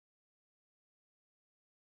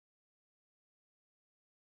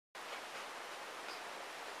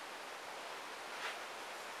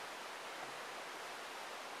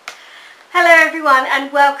everyone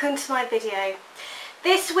and welcome to my video.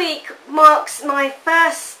 This week marks my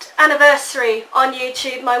first anniversary on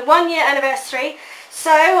YouTube, my 1-year anniversary.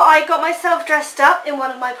 So I got myself dressed up in one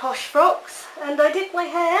of my posh frocks and I did my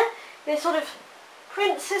hair in a sort of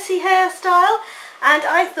princessy hairstyle, and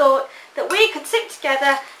I thought that we could sit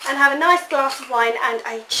together and have a nice glass of wine and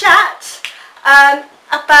a chat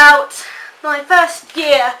about my first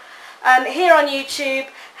year here on YouTube,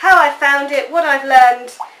 how I found it, what I've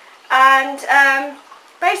learned, and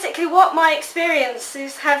basically what my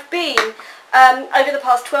experiences have been over the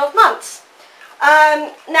past 12 months.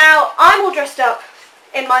 Now, I'm all dressed up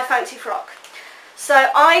in my fancy frock, so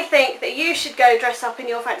I think that you should go dress up in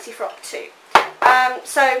your fancy frock too.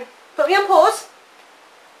 So put me on pause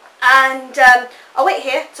and I'll wait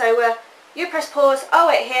here, so you press pause, I'll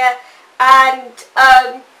wait here, and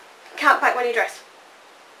count back when you dress.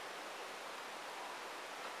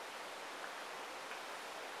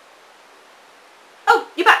 Oh,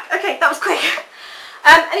 you're back. Okay, that was quick.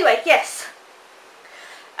 Anyway, yes.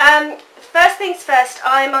 First things first,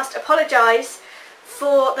 I must apologise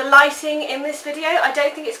for the lighting in this video. I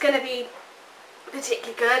don't think it's going to be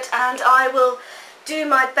particularly good, and I will do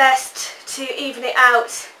my best to even it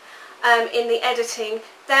out in the editing.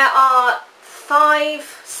 There are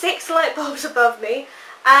 6 light bulbs above me,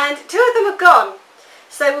 and 2 of them have gone.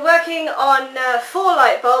 So we're working on 4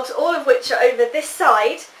 light bulbs, all of which are over this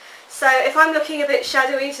side. So if I'm looking a bit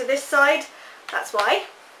shadowy to this side, that's why.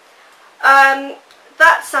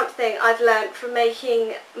 That's something I've learnt from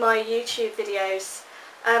making my YouTube videos.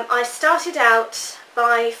 I started out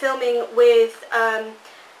by filming with a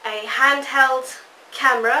handheld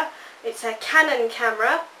camera. It's a Canon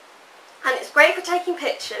camera and it's great for taking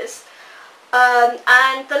pictures,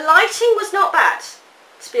 and the lighting was not bad,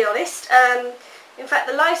 to be honest. In fact,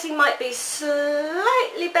 the lighting might be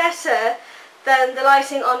slightly better than the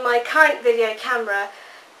lighting on my current video camera,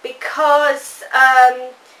 because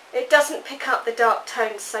it doesn't pick up the dark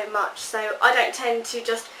tones so much, so I don't tend to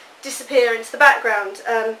just disappear into the background,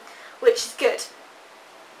 which is good.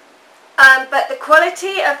 But the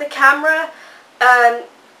quality of the camera and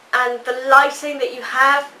the lighting that you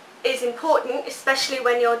have is important, especially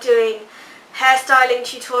when you're doing hairstyling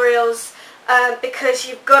tutorials, because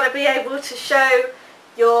you've got to be able to show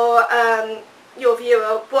your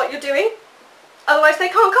viewer what you're doing. Otherwise they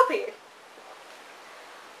can't copy you.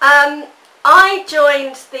 I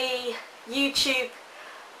joined the YouTube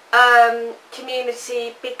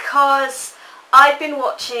community because I've been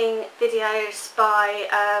watching videos by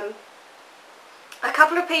a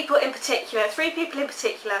couple of people in particular, 3 people in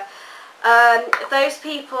particular. Those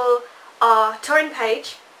people are Torin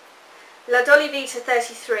Page, La Dolly Vita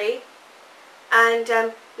 33, and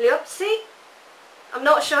Liopsi. I'm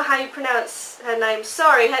not sure how you pronounce her name,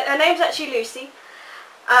 sorry, her name's actually Lucy.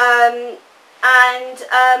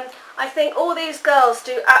 I think all these girls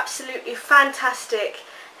do absolutely fantastic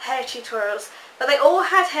hair tutorials, but they all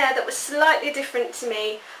had hair that was slightly different to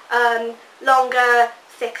me. Longer,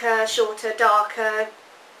 thicker, shorter, darker,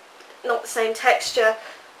 not the same texture.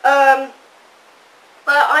 But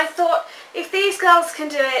I thought, if these girls can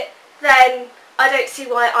do it, then I don't see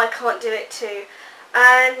why I can't do it too.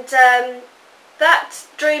 And that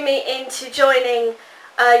drew me into joining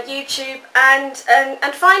YouTube and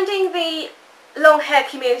finding the long hair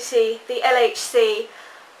community, the LHC,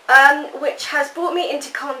 which has brought me into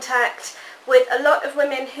contact with a lot of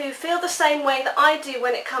women who feel the same way that I do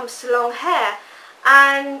when it comes to long hair.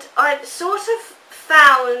 And I've sort of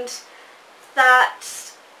found that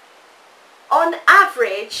on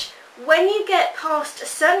average, when you get past a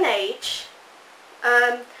certain age,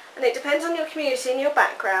 and it depends on your community and your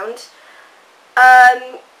background,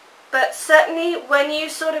 but certainly when you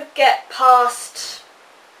sort of get past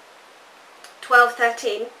 12,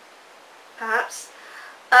 13 perhaps,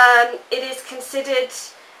 it is considered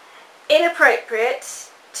inappropriate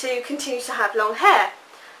to continue to have long hair.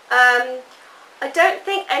 I don't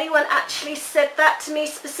think anyone actually said that to me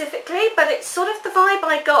specifically, but it's sort of the vibe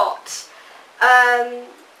I got,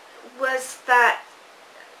 was that,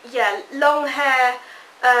 yeah, long hair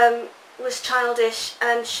was childish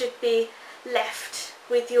and should be left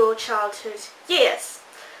with your childhood years.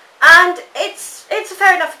 And it's a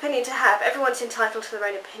fair enough opinion to have. Everyone's entitled to their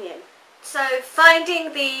own opinion. So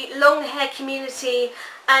finding the long hair community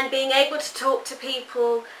and being able to talk to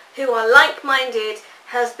people who are like-minded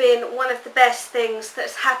has been one of the best things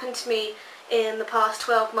that's happened to me in the past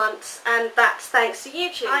 12 months, and that's thanks to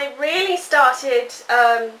YouTube. I really started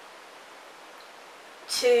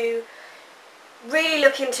to really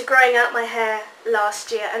look into growing out my hair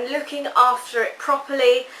last year and looking after it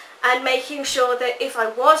properly and making sure that if I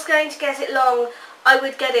was going to get it long, I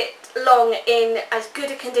would get it long in as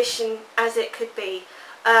good a condition as it could be.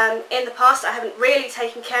 In the past I haven't really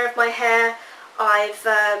taken care of my hair. I've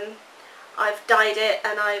dyed it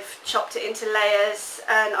and I've chopped it into layers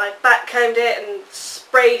and I've backcombed it and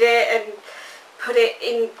sprayed it and put it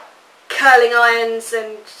in curling irons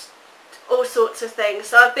and all sorts of things.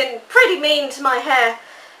 So I've been pretty mean to my hair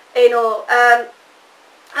in all.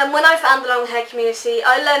 And when I found the long hair community,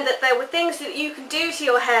 I learned that there were things that you can do to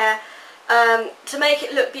your hair to make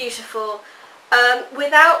it look beautiful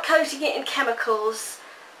without coating it in chemicals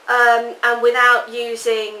and without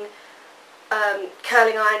using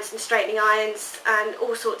curling irons and straightening irons and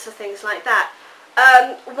all sorts of things like that.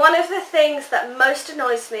 One of the things that most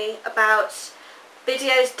annoys me about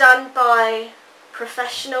videos done by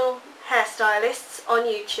professional hairstylists on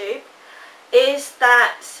YouTube is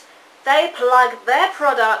that they plug their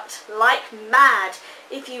product like mad.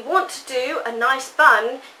 If you want to do a nice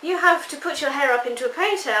bun, you have to put your hair up into a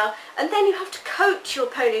ponytail and then you have to coat your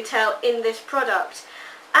ponytail in this product.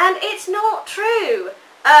 And it's not true.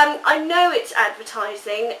 I know it's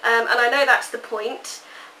advertising and I know that's the point,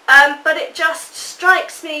 but it just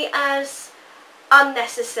strikes me as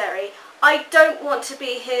unnecessary. I don't want to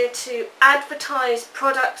be here to advertise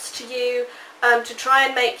products to you, to try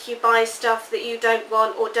and make you buy stuff that you don't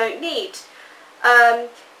want or don't need.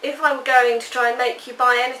 If I were going to try and make you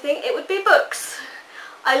buy anything, it would be books.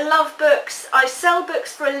 I love books. I sell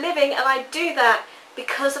books for a living and I do that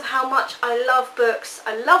because of how much I love books.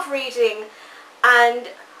 I love reading and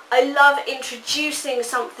I love introducing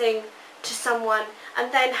something to someone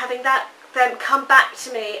and then having them come back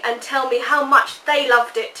to me and tell me how much they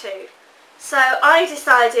loved it too. So I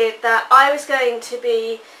decided that I was going to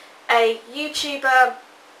be a YouTuber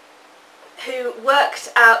who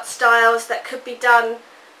worked out styles that could be done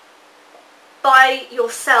by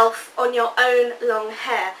yourself on your own long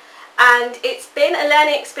hair. And it's been a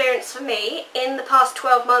learning experience for me. In the past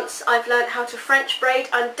 12 months I've learned how to French braid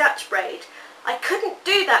and Dutch braid. I couldn't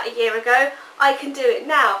do that a year ago, I can do it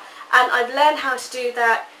now. And I've learned how to do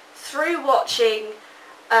that through watching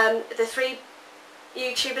the 3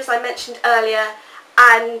 YouTubers I mentioned earlier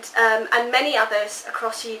and many others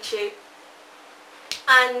across YouTube.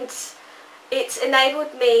 And it's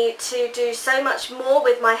enabled me to do so much more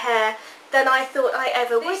with my hair than I thought I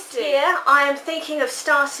ever would do. This year I am thinking of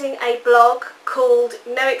starting a blog called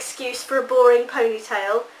No Excuse for a Boring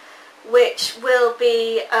Ponytail, which will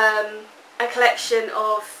be a collection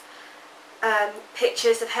of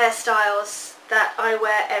pictures of hairstyles that I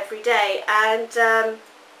wear every day and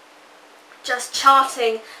just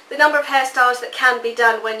charting the number of hairstyles that can be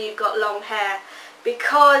done when you've got long hair,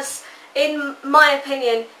 because in my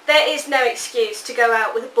opinion there is no excuse to go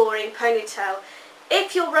out with a boring ponytail.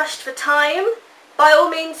 If you're rushed for time, by all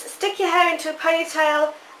means stick your hair into a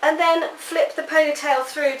ponytail and then flip the ponytail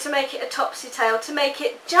through to make it a topsy tail, to make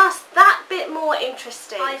it just that bit more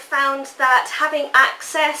interesting. I found that having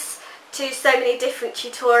access to so many different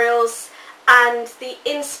tutorials and the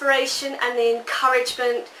inspiration and the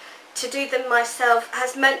encouragement to do them myself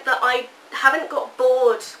has meant that I haven't got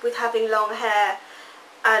bored with having long hair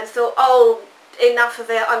and thought, oh, enough of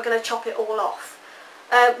it, I'm going to chop it all off,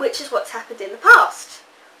 which is what's happened in the past.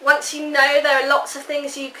 Once you know there are lots of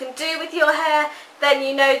things you can do with your hair, then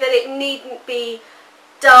you know that it needn't be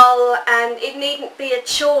dull and it needn't be a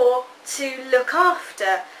chore to look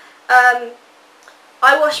after.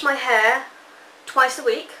 I wash my hair twice a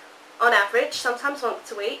week on average, sometimes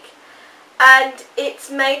once a week, and it's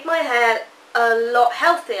made my hair a lot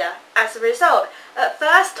healthier as a result. At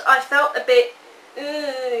first I felt a bit,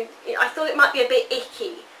 I thought it might be a bit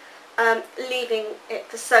icky leaving it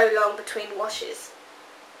for so long between washes.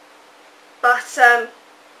 But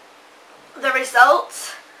the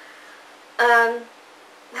result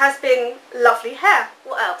has been lovely hair.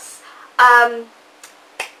 What else?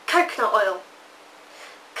 Coconut oil.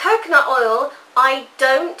 Coconut oil I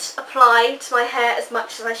don't apply to my hair as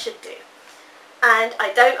much as I should do. And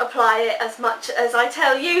I don't apply it as much as I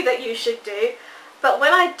tell you that you should do. But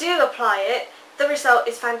when I do apply it, the result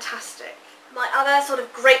is fantastic. My other sort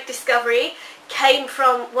of great discovery came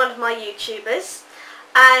from one of my YouTubers,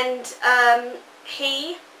 and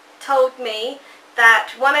he told me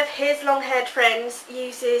that one of his long-haired friends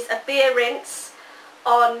uses a beer rinse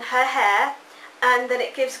on her hair and then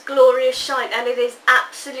it gives glorious shine, and it is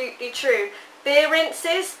absolutely true. Beer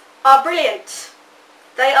rinses are brilliant.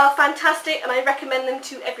 They are fantastic and I recommend them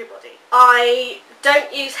to everybody. I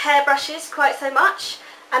don't use hairbrushes quite so much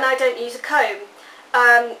and I don't use a comb.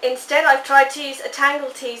 Instead I've tried to use a Tangle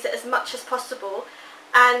Teezer as much as possible,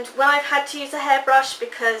 and when I've had to use a hairbrush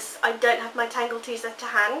because I don't have my Tangle Teezer to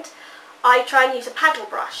hand, I try and use a paddle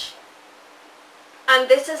brush. And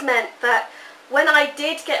this has meant that when I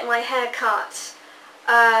did get my hair cut,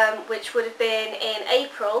 which would have been in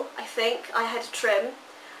April, I think, I had a trim,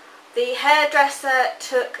 the hairdresser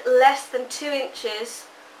took less than 2 inches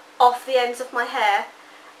off the ends of my hair,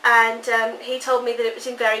 and he told me that it was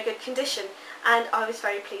in very good condition, and I was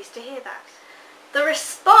very pleased to hear that. The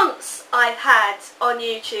response I've had on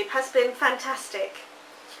YouTube has been fantastic.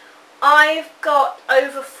 I've got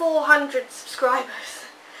over 400 subscribers,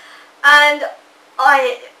 and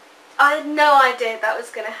I had no idea that was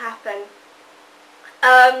going to happen.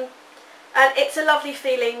 And it's a lovely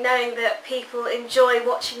feeling knowing that people enjoy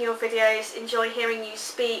watching your videos, enjoy hearing you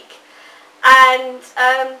speak, and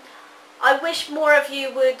I wish more of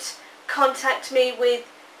you would contact me with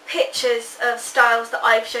pictures of styles that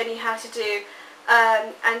I've shown you how to do,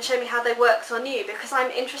 and show me how they work on you, because I'm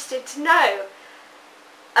interested to know.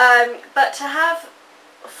 But to have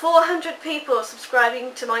 400 people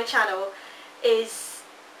subscribing to my channel is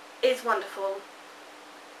wonderful,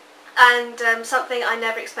 and something I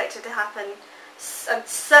never expected to happen, and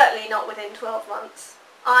certainly not within 12 months.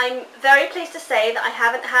 I'm very pleased to say that I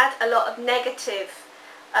haven't had a lot of negative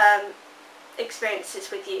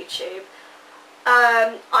experiences with YouTube.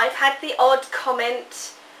 I've had the odd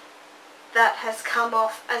comment that has come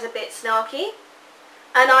off as a bit snarky,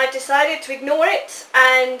 and I've decided to ignore it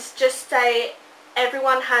and just say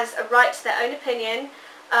everyone has a right to their own opinion.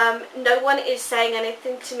 No one is saying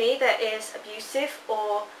anything to me that is abusive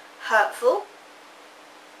or hurtful,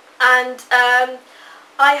 and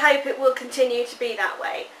I hope it will continue to be that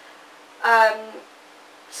way.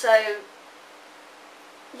 So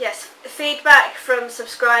yes, feedback from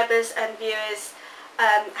subscribers and viewers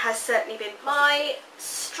has certainly been positive. My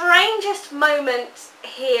strangest moment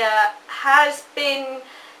here has been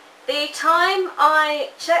the time I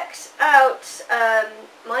checked out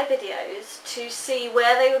my videos to see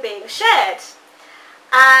where they were being shared,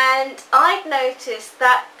 and I'd noticed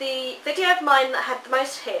that the video of mine that had the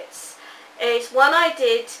most hits is one I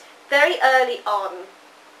did very early on,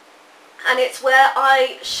 and it's where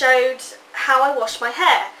I showed how I wash my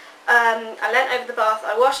hair. I leant over the bath,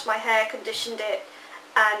 I washed my hair, conditioned it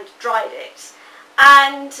and dried it,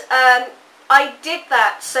 and I did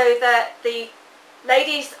that so that the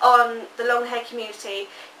ladies on the long hair community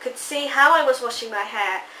could see how I was washing my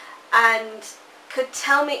hair and could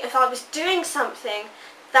tell me if I was doing something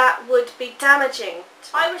that would be damaging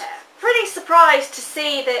to my hair. I was pretty surprised to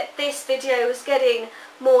see that this video was getting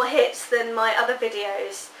more hits than my other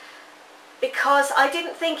videos, because I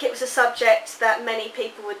didn't think it was a subject that many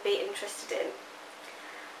people would be interested in.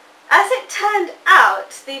 As it turned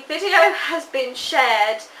out, the video has been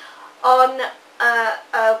shared on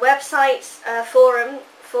a website forum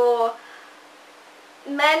for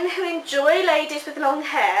men who enjoy ladies with long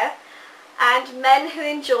hair and men who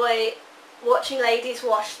enjoy watching ladies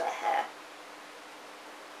wash their hair.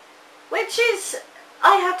 Which is,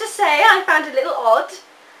 I have to say, I found a little odd,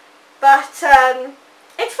 but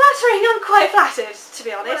it's flattering. I'm quite flattered, to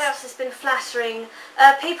be honest. What else has been flattering?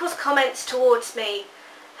 People's comments towards me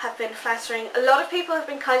have been flattering. A lot of people have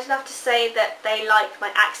been kind enough to say that they like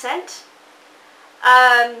my accent,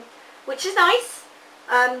 which is nice.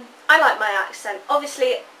 I like my accent.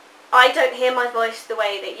 Obviously, I don't hear my voice the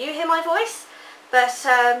way that you hear my voice, but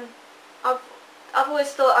I've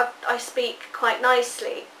always thought I speak quite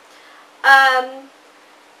nicely. And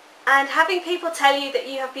having people tell you that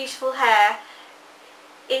you have beautiful hair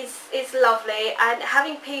is lovely, and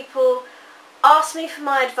having people ask me for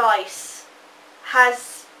my advice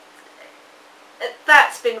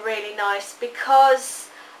that's been really nice, because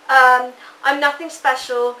I'm nothing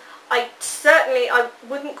special. I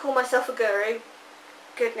wouldn't call myself a guru,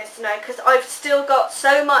 goodness no, because I've still got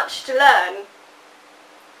so much to learn.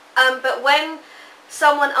 But when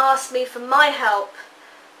someone asks me for my help,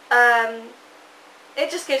 it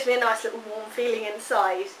just gives me a nice little warm feeling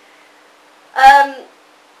inside.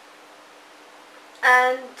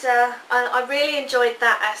 I really enjoyed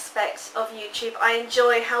that aspect of YouTube. I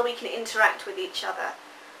enjoy how we can interact with each other.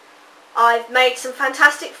 I've made some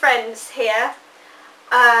fantastic friends here,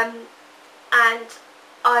 and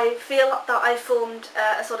I feel that I formed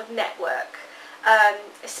a sort of network,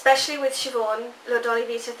 especially with Siobhan,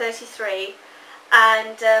 Lordolivita33,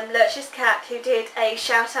 and Lurch's Cat, who did a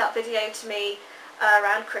shout out video to me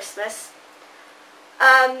around Christmas.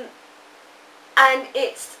 And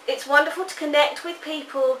it's wonderful to connect with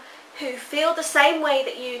people who feel the same way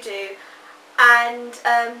that you do, and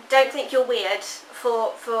don't think you're weird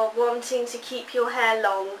for wanting to keep your hair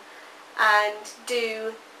long and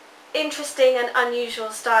do interesting and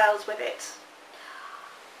unusual styles with it.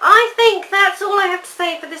 I think that's all I have to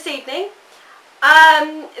say for this evening.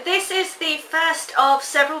 This is the first of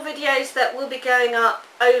several videos that will be going up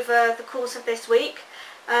over the course of this week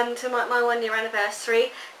to mark my 1-year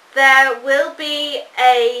anniversary. There will be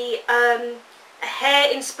a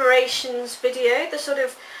hair inspirations video, the sort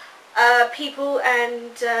of people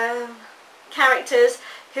and characters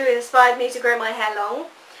who inspired me to grow my hair long.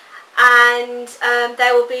 And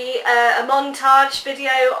there will be a montage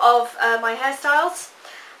video of my hairstyles.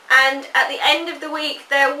 And at the end of the week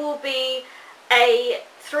there will be a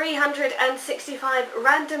 365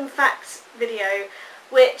 random facts video,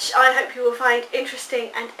 which I hope you will find interesting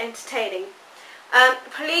and entertaining.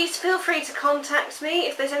 Please feel free to contact me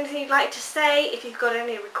if there's anything you'd like to say, if you've got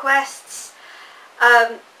any requests.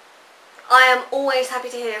 I am always happy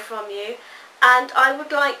to hear from you, and I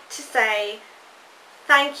would like to say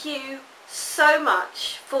thank you so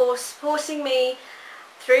much for supporting me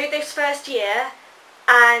through this first year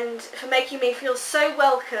and for making me feel so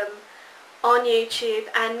welcome on YouTube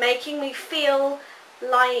and making me feel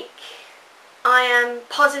like I am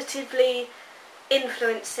positively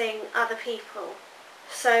influencing other people.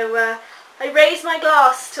 So I raise my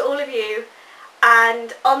glass to all of you,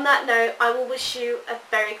 and on that note I will wish you a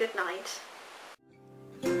very good night.